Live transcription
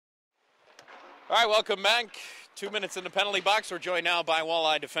All right, welcome back. 2 minutes in the penalty box. We're joined now by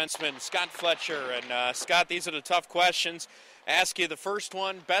Walleye defenseman Scott Fletcher. And Scott, these are the tough questions. Ask you the first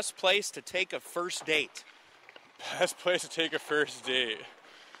one, best place to take a first date? Best place to take a first date?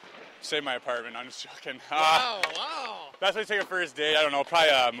 Say my apartment, I'm just joking. Wow. Best place to take a first date, I don't know, probably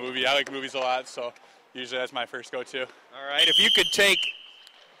a movie. I like movies a lot, so usually that's my first go-to. All right, if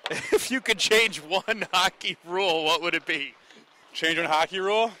you could change one hockey rule, what would it be? Change one hockey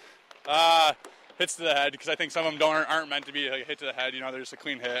rule? Hits to the head, because I think some of them aren't meant to be like a hit to the head. You know, they're just a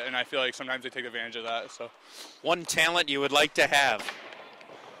clean hit, and I feel like sometimes they take advantage of that. So, one talent you would like to have?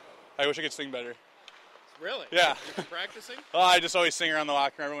 I wish I could sing better. Really? Yeah. You practicing? Well, I just always sing around the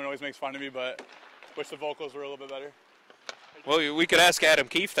locker room. Everyone always makes fun of me, but wish the vocals were a little bit better. Well, we could ask Adam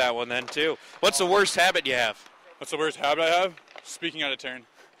Keefe that one then, too. What's the worst habit you have? What's the worst habit I have? Speaking out of turn.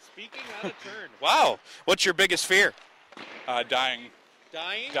 Speaking out of turn. Wow. What's your biggest fear? Dying.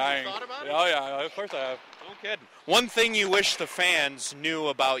 Dying? You thought about it? Oh, yeah, of course I have. No kidding. One thing you wish the fans knew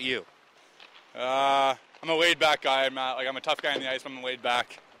about you? I'm a laid-back guy. I'm a tough guy on the ice, but I'm laid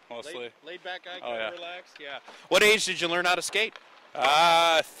back mostly. Laid-back guy, kind of relaxed? Yeah. What age did you learn how to skate? 3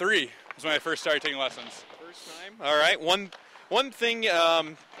 was when I first started taking lessons. First time? All right. One thing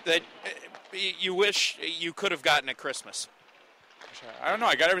that you wish you could have gotten at Christmas? I don't know.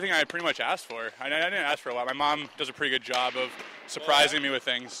 I got everything I pretty much asked for. I didn't ask for a lot. My mom does a pretty good job of surprising me with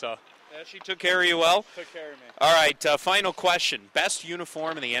things. So. Yeah, she took care of you well? Took care of me. All right, final question. Best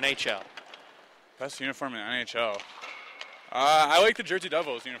uniform in the NHL? Best uniform in the NHL? I like the Jersey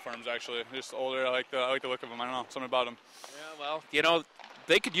Devils uniforms, actually. They're just older. I like the look of them. I don't know. Something about them. Yeah, well,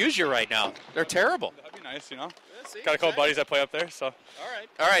 they could use you right now. They're terrible. That'd be nice, Yeah, see, got a couple buddies that play up there. So.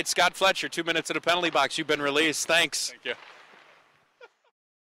 All right, Scott Fletcher, 2 minutes in the penalty box. You've been released. Thanks. Thank you.